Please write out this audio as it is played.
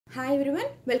Hi everyone,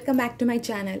 welcome back to my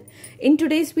channel. In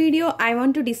today's video, I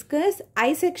want to discuss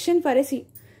I section for a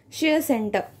shear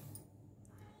center.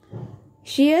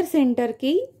 Shear center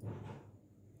ki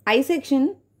I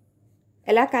section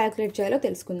ela calculate cheyalo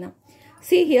telusukundam.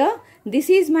 See here, this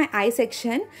is my I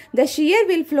section. The shear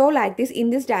will flow like this in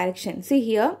this direction. See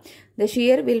here, the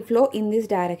shear will flow in this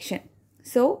direction.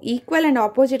 So equal and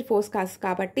opposite force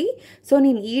kabatti, so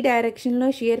in e direction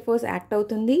lo shear force act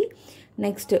avutundi.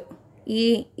 Next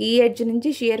ఈ edge నుంచి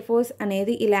shear force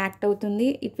అనేది ఇలా act అవుతుంది.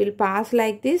 It will pass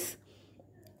like this.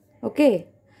 Okay,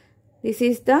 this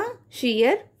is the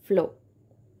shear flow.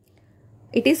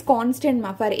 It is constant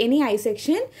for any I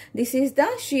section. This is the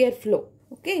shear flow.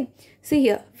 Okay, so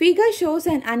here figure shows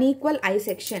an unequal I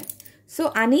section. So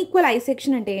unequal I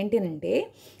section అంటే ఏంటంటే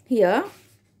here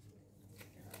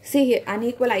see here,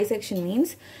 unequal I section means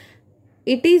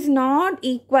it is not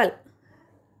equal.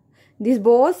 These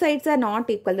both sides are not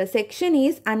equal. The section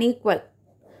is unequal.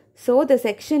 So the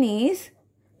section is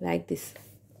like this.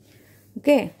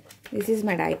 Okay, this is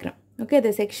my diagram. Okay,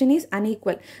 the section is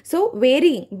unequal. So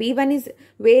varying, B1 is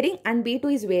varying and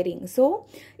B2 is varying. So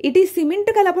it is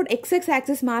symmetrical about x-x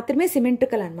axis మాత్రమే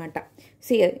symmetrical అన్నమాట.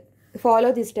 See here,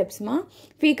 follow these steps ma.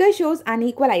 Figure shows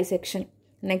unequal I section.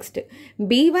 Next,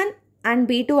 B1 and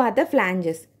B2 are the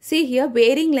flanges. See here,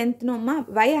 varying length no ma.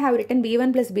 Why I have written B1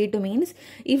 plus B2 means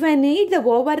if I need the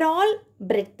overall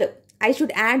breadth, I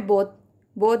should add both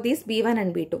these B1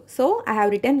 and B2. So I have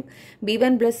written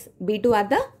B1 plus B2 are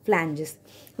the flanges.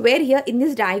 Where here in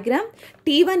this diagram,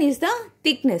 T1 is the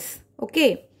thickness.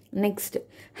 Okay. Next,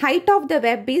 height of the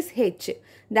web is H.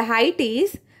 The height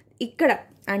is ikkada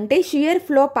ante shear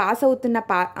flow pass avutunna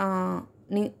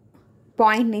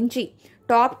point nunchi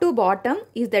top to bottom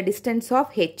is the distance of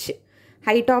H.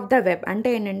 Height of the web అంటే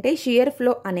ఏంటంటే shear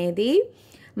flow అనేది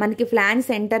మనకి flange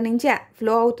centre నుంచి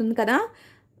flow అవుతుంది కదా,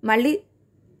 మళ్ళీ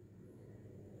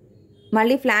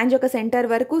flange యొక్క centre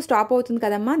వరకు స్టాప్ అవుతుంది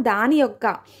కదమ్మా. దాని యొక్క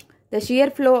the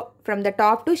shear flow from the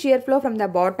top to shear flow from the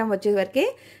bottom వచ్చే వరకే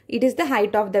it is the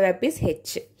height of the web is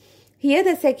H. Here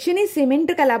the section is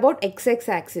symmetrical about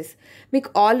XX axis. మీకు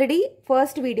already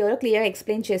first వీడియోలో క్లియర్గా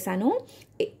explain చేశాను.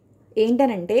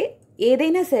 ఏంటనంటే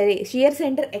ఏదైనా సరే shear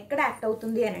centre ఎక్కడ యాక్ట్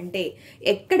అవుతుంది అని అంటే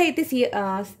ఎక్కడైతే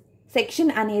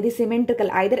సెక్షన్ అనేది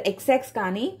సిమెట్రికల్ ఐదర్ ఎక్స్ఎక్స్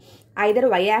కానీ ఐదర్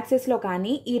వై యాక్సిస్లో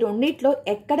కానీ ఈ రెండిట్లో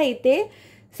ఎక్కడైతే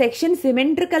సెక్షన్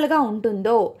సిమెట్రికల్గా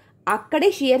ఉంటుందో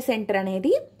అక్కడే షియర్ సెంటర్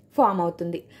అనేది ఫామ్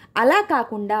అవుతుంది. అలా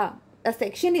కాకుండా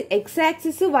section X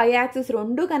axis why axis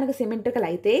రెండు కనుక సిమెట్రికల్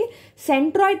అయితే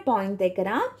సెంట్రాయిడ్ పాయింట్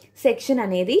దగ్గర సెక్షన్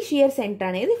అనేది షియర్ సెంటర్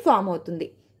అనేది ఫామ్ అవుతుంది.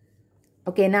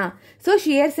 ఓకేనా? So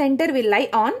shear centre will lie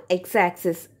on X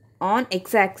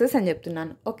axis అని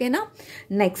చెప్తున్నాను. ఓకేనా?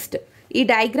 నెక్స్ట్, ఈ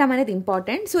డయాగ్రామ్ అనేది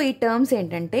ఇంపార్టెంట్. సో ఈ టర్మ్స్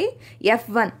ఏంటంటే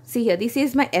F1, see here, this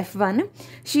is my F1,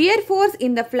 shear force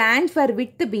in the flange for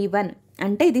width B1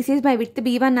 అంటే this is my width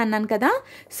B1 అన్నాను కదా.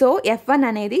 సో F1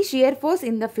 అనేది shear force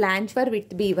in the flange for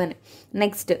width B1.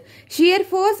 Next, shear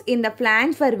force in the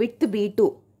flange for width B2.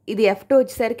 ఇది F2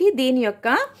 వచ్చేసరికి దీని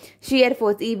యొక్క shear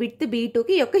force, ఈ width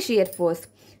B2కి యొక్క shear force.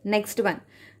 Next one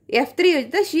F3 is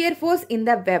the shear force in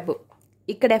the web.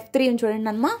 ఇక్కడ F3 చూడండి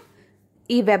అమ్మా,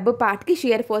 ఈ వెబ్ పార్ట్కి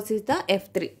shear force is the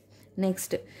F3.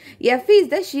 Next, F is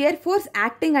the shear force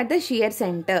acting at the shear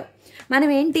centre. మనం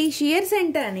ఏంటి shear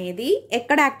centre అనేది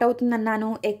ఎక్కడ act అవుతుంది అన్నాను,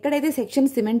 ఎక్కడైతే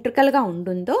సెక్షన్ సిమెట్రికల్గా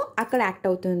ఉంటుందో అక్కడ యాక్ట్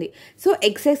అవుతుంది. సో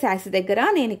ఎక్స్ఎక్స్ యాక్సిస్ దగ్గర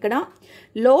నేను ఇక్కడ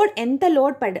ఎంత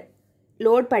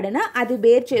లోడ్ పడినా అది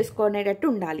బేర్ చేసుకునేటట్టు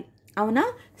ఉండాలి. అవునా?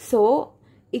 సో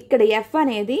ఇక్కడ F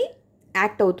అనేది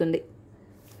యాక్ట్ అవుతుంది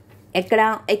ఎక్కడ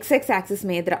ఎక్స్ఎక్స్ యాక్సిస్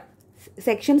మీద.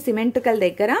 సెక్షన్ సిమెట్రికల్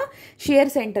దగ్గర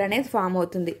షియర్ సెంటర్ అనేది ఫామ్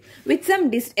అవుతుంది విత్ సమ్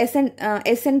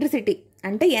ఎసెంట్రిసిటీ.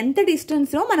 అంటే ఎంత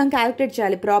డిస్టెన్స్లో మనం క్యాలిక్యులేట్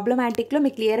చేయాలి. ప్రాబ్లమాటిక్లో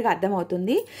మీకు క్లియర్గా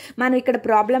అర్థమవుతుంది. మనం ఇక్కడ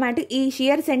ప్రాబ్లమాటిక్ ఈ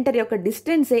షియర్ సెంటర్ యొక్క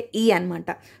డిస్టెన్సే ఈ అనమాట.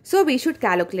 So we should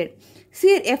calculate.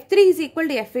 F3 is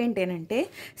equal to F ఏంటంటే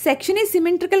సెక్షన్ ఈజ్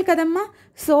సిమెట్రికల్ కదమ్మా.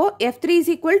 So F3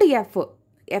 is equal to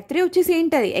F3 వచ్చేసి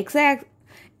ఏంటది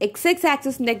ఎక్స్ఎక్స్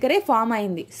యాక్సిస్ దగ్గరే ఫామ్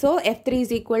అయింది. So F3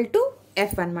 is equal to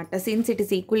F అనమాట. Since it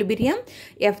is equilibrium,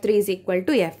 F3 is equal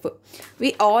to F. We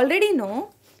already no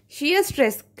shear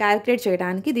stress calculate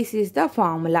చేయడానికి this is the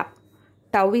formula.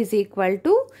 Tau is equal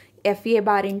to FA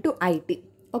bar into IT.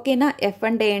 ఓకేనా? F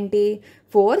అంటే ఏంటి?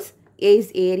 Force, A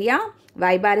is area,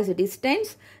 Y bar is distance,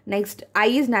 next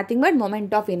I is nothing but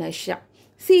moment of inertia.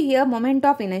 See here moment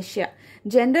of inertia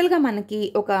జనరల్గా మనకి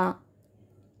ఒక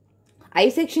I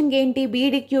సెక్షన్కి ఏంటి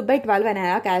BD³/12 అని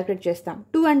అలా క్యాలిక్యులేట్ చేస్తాం.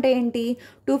 2 అంటే ఏంటి?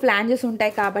 2 ఫ్లాంజెస్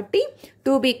ఉంటాయి కాబట్టి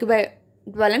 2B³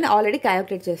 వాళ్ళని ఆల్రెడీ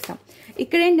క్యాలిక్యులేట్ చేస్తాం.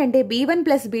 ఇక్కడ ఏంటంటే B1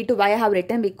 plus B2 why have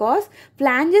return because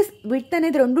flanges width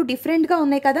అనేది రెండు డిఫరెంట్గా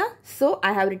ఉన్నాయి కదా. So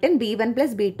I have return B1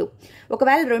 plus B2.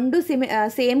 ఒకవేళ రెండు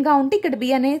సేమ్గా ఉంటే ఇక్కడ B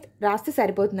అనేది రాస్తే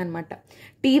సరిపోతుంది అనమాట.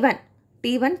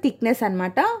 T1 థిక్నెస్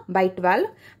అనమాట బై 12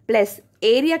 ప్లస్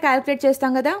ఏరియా క్యాలిక్యులేట్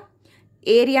చేస్తాం కదా,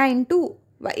 area into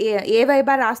A why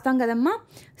bar రాస్తాం కదమ్మా.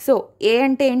 సో ఏ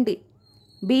అంటే ఏంటి,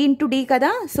 B ఇంటూ D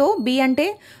కదా. సో B అంటే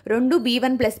 2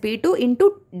 B1 plus B2 into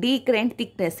D current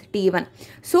thickness T1.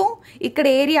 So ఇక్కడ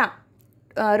ఏరియా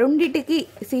రెండింటికి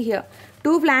హియర్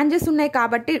 2 ఫ్లాంజెస్ ఉన్నాయి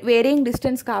కాబట్టి వేరియింగ్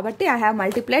డిస్టెన్స్ కాబట్టి I have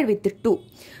multiplied with 2.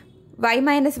 y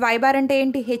minus y bar అంటే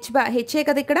ఏంటి, హెచ్ఏ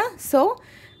కదా ఇక్కడ. So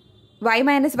y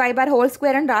minus y bar whole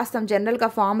square అని రాస్తాం జనరల్గా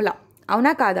ఫార్ములా,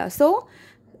 అవునా కాదా. సో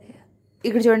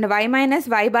ఇక్కడ చూడండి y మైనస్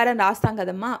వై బార్ అని రాస్తాం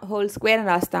కదమ్మా, హోల్ స్క్వేర్ అని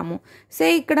రాస్తాము. సో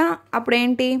ఇక్కడ అప్పుడు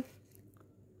ఏంటి,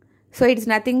 so it's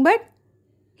nothing but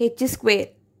H square.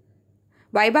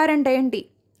 Why bar అంటే ఏంటి,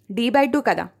 D/2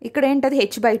 కదా, ఇక్కడ ఏంటది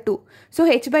H/2. So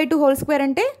H/2 whole square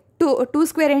అంటే 2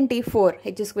 స్క్వేర్ ఏంటి 4,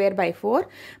 H²/4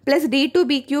 ప్లస్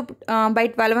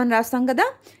D2B³/12 అని రాస్తాం కదా.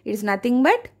 ఇట్స్ నథింగ్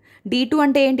బట్ D2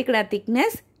 అంటే ఏంటి ఇక్కడ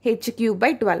thickness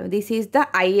H³/12. This is the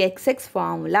IXX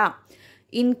formula.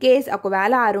 In case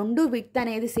ఒకవేళ ఆ రెండు విడ్త్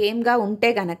అనేది సేమ్గా ఉంటే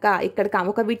కనుక ఇక్కడ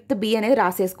ఒక విడ్త్ B అనేది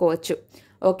రాసేసుకోవచ్చు.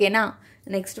 ఓకేనా.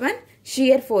 Next one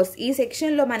shear force. ఈ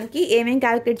సెక్షన్లో మనకి ఏమేం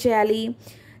క్యాలిక్యులేట్ చేయాలి,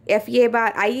 FA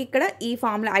బార్ I ఇక్కడ ఈ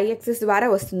ఫార్ములా IXS ద్వారా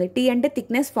వస్తుంది. T అంటే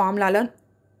థిక్నెస్ ఫార్ములాలో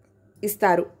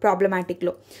ఇస్తారు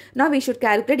ప్రాబ్లమాటిక్లో. నా we should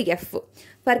calculate F.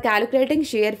 For calculating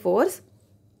shear force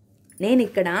నేను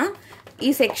ఇక్కడ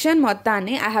ఈ సెక్షన్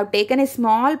మొత్తాన్ని I have taken a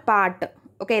small part,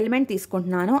 ఒక ఎలిమెంట్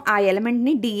తీసుకుంటున్నాను, ఆ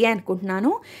ఎలిమెంట్ని DA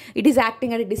అనుకుంటున్నాను. It is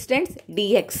acting at distance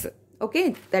DX. Okay,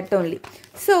 that only.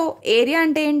 So area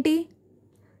అంటే ఏంటి,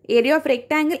 area of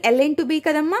rectangle L into B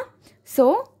కదమ్మా. సో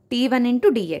T1 ఇంటూ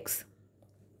DX,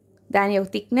 దాని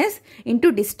యొక్క థిక్నెస్ ఇంటూ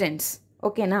డిస్టెన్స్.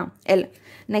 ఓకేనా, L.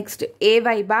 Next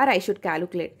AY bar I should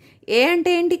calculate. ఏ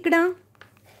అంటే ఏంటి ఇక్కడ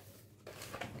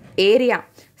area.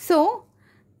 So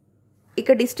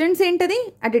ఇక్కడ డిస్టెన్స్ ఏంటది,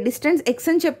 అంటే డిస్టెన్స్ X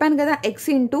అని చెప్పాను కదా, X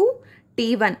into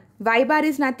T1. Y bar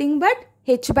is nothing but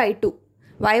H/2.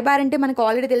 Y bar అంటే మనకు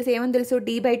ఆల్రెడీ తెలుసు, ఏమని తెలుసు,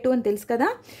 D/2 అని తెలుసు కదా.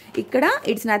 ఇక్కడ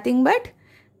it's nothing but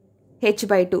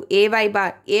H/2. AY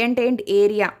bar, ఏ అంటే ఏంటి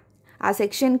ఏరియా, ఆ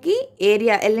సెక్షన్కి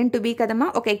ఏరియా L ఇంటూ B కదమ్మా,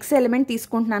 ఒక X ఎలిమెంట్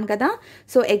తీసుకుంటున్నాను కదా.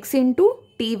 So X into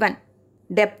T1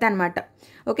 depth అనమాట.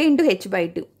 Okay, into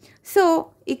H/2. సో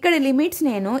ఇక్కడ లిమిట్స్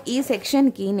నేను ఈ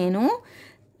సెక్షన్కి నేను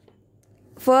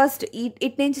ఫస్ట్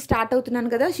ఇట్ నుంచి స్టార్ట్ అవుతున్నాను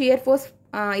కదా, షియర్ ఫోర్స్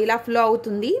ఇలా ఫ్లో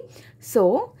అవుతుంది. So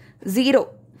 0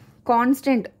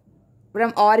 constant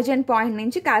from origin point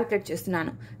నుంచి క్యాలిక్యులేట్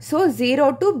చేస్తున్నాను. సో 0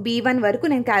 టు B1 వరకు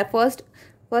నేను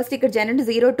ఫస్ట్ ఇక్కడ జనరల్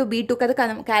 0 టు B2 కదా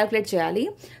క్యాలిక్యులేట్ చేయాలి.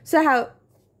 సో ఐ హ్యావ్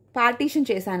పార్టీషన్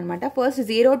చేశాను అనమాట. ఫస్ట్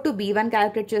 0 టు B1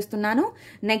 క్యాలిక్యులేట్ చేస్తున్నాను.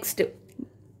 నెక్స్ట్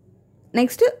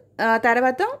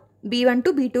తర్వాత B1 టు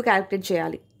B2 క్యాలిక్యులేట్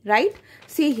చేయాలి. Right,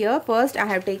 see here first I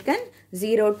have taken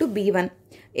 0 to B1.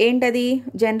 ఏంటది,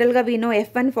 జనరల్గా we know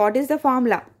F1 what is the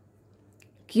formula,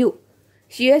 Q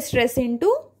shear stress into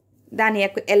దాని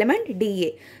యొక్క element DA.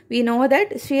 We know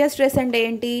that shear stress అంటే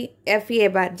ఏంటి, FA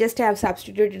bar, just have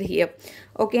substituted here.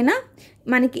 ఓకేనా,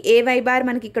 మనకి AY bar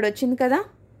మనకి ఇక్కడ వచ్చింది కదా,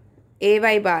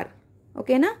 AY బార్.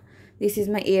 ఓకేనా, this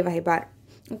is my AY bar.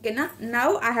 ఓకేనా, now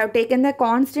I have taken the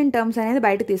constant terms అనేది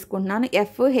బయట తీసుకుంటున్నాను.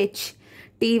 FH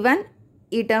T1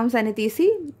 ఈ టర్మ్స్ అని తీసి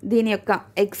దీని యొక్క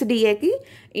XDAకి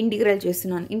ఇంటిగ్రల్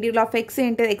చేస్తున్నాను. ఇంటిగ్రల్ ఆఫ్ X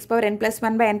ఏంటి,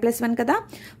 X⁻n+1/n+1 కదా.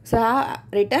 So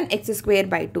return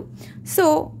X²/2. So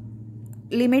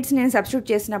limits నేను సబ్స్టిట్యూట్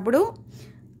చేసినప్పుడు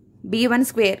B1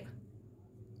 స్క్వేర్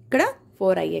ఇక్కడ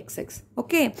 4IXX.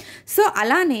 ఓకే, సో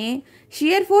అలానే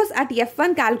shear force at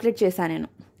F1 calculate చేశాను నేను.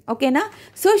 ఓకేనా,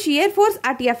 so shear force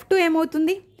at F2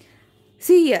 ఏమవుతుంది,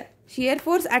 see here shear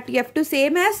force at F2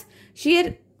 same as shear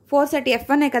force at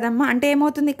F1 కదమ్మా. అంటే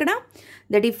ఏమవుతుంది ఇక్కడ,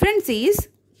 the difference is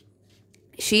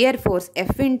shear force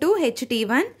F into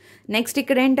HT1. Next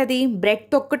ఇక్కడ ఏంటది,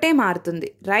 బ్రెడ్త్ ఒక్కటే మారుతుంది.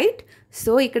 రైట్,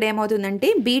 సో ఇక్కడ ఏమవుతుందంటే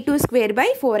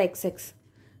B2²/4XX.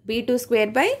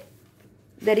 B2²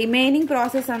 the remaining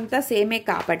process అంతా సేమే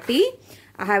కాబట్టి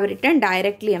ఐ హ్యావ్ రిటర్న్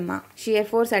డైరెక్ట్లీ అమ్మా. షియర్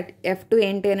ఫోర్స్ అట్ F2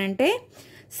 ఏంటి అని అంటే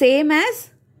same as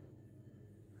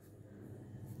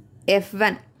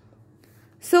F1.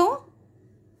 So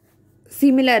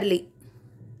similarly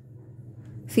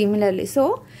so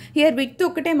here width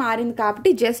ఒకటే మారింది కాబట్టి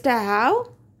just I have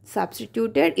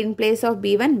substituted in place of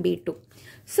B1 B2.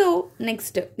 So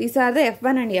next these are the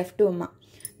F1 and F2 అమ్మా.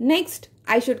 Next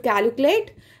I should calculate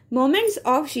moments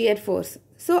of shear force.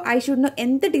 So I should know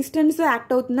ఎంత డిస్టెన్స్లో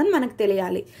act అవుతుందని మనకు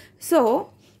తెలియాలి. So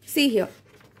see here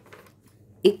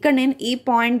ఇక్కడ నేను ఈ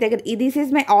point దగ్గర, this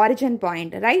is my origin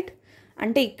point. Right,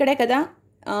 అంటే ఇక్కడే కదా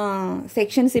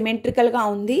సెక్షన్ సిమెట్రికల్గా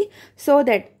ఉంది. సో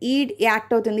దట్ ఈ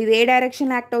యాక్ట్ అవుతుంది. ఇది ఏ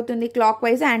డైరెక్షన్ యాక్ట్ అవుతుంది? Clock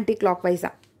వైజా anti clock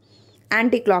వైజా?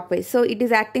 Anti clock wise. So it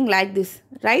is acting like this,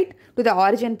 right, to the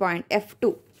origin point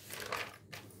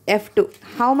F2.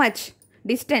 How much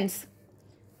distance?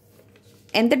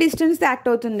 ఎంత distance act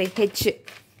అవుతుంది? H,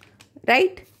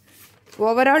 right.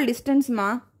 ఓవరాల్ డిస్టెన్స్ మా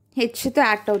హెచ్తో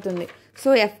act అవుతుంది. So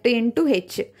F2 into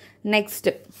H. Next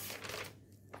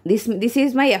this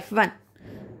is my F1.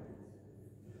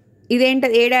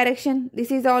 ఇదేంటది? A direction?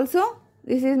 This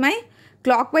is my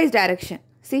clock wise direction.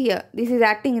 See here, this is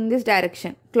acting in this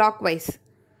direction, clockwise,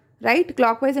 right?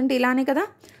 Clockwise అంటే ఇలానే కదా.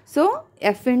 So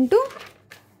F into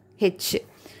H.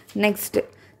 Next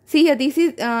see here, this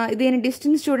is దీని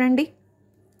distance చూడండి.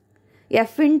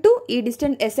 F into ఈ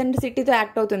distance ఎసెంట్రిసిటీతో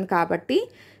act అవుతుంది కాబట్టి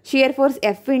shear force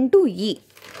F into E.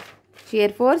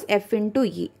 Shear force F into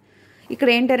E. ఇక్కడ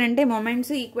ఏంటంటే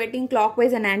moments equating clock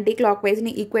wise and anti clock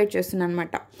వైజ్ని equate చేస్తుంది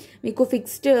అనమాట. మీకు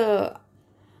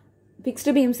ఫిక్స్డ్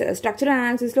బీమ్స్ స్ట్రక్చరల్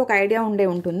అనాలిసిస్లో ఒక ఐడియా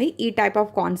ఉంటుంది ఈ type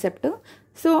of concept.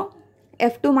 So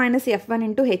F2 minus F1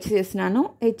 into H చేస్తున్నాను.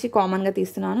 H కామన్గా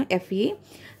తీస్తున్నాను, FE.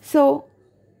 So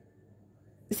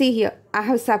see here, I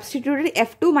have substituted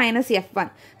F2 minus F1.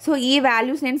 So ఈ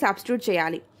వాల్యూస్ నేను సబ్స్టిట్యూట్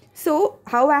చేయాలి. So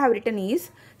how I have written is,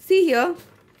 see here,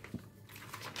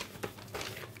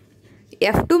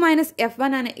 F2 minus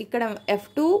F1 అనే ఇక్కడ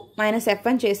F2 minus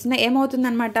F1 చేసిన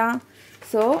ఏమవుతుందన్నమాట.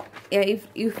 So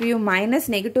if you minus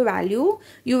negative value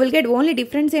you will get only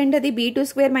difference ఏంటది? B2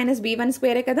 square minus B1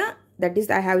 స్క్వేరే కదా. That is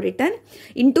I have return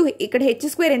into ఇక్కడ H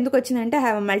square ఎందుకు వచ్చిందంటే I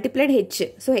have multiplied H.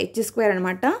 So H square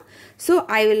అనమాట. So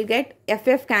I will get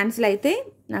FF cancel అయితే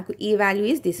నాకు ఈ value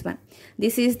is this one.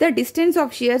 This is the distance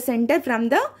of shear centre from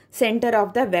the centre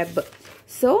of the web.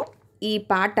 So ఈ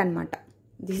part అనమాట.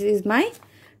 This is my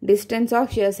distance of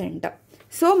shear centre.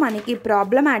 So మనకి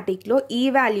ప్రాబ్లమాటిక్లో ఈ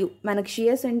value మనకి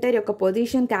shear centre యొక్క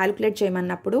position calculate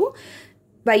చేయమన్నప్పుడు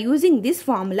by using this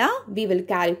formula we will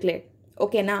calculate.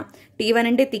 ఓకేనా. T1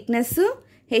 అంటే thickness,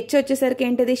 H వచ్చేసరికి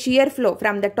ఏంటిది? Shear flow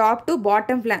from the top to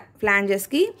bottom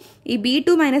ఫ్లాంజెస్కి. ఈ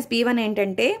B2 మైనస్ B1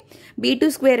 ఏంటంటే B2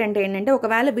 స్క్వేర్ అంటే ఏంటంటే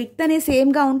ఒకవేళ విడ్త్ అనేది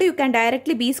సేమ్గా ఉంటే you can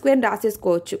directly B square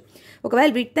రాసేసుకోవచ్చు. ఒకవేళ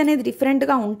విడ్త్ అనేది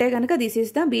డిఫరెంట్గా ఉంటే కనుక this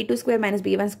is the B2 square minus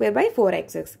B1 square by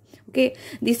 4xx. Okay,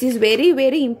 this is very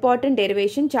very important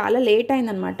derivation. చాలా లేట్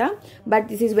అయిందనమాట, but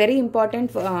this is very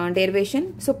important derivation.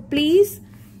 So please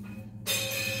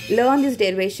learn this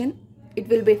derivation. It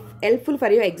will be helpful for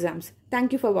your exams. Thank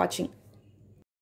you for watching.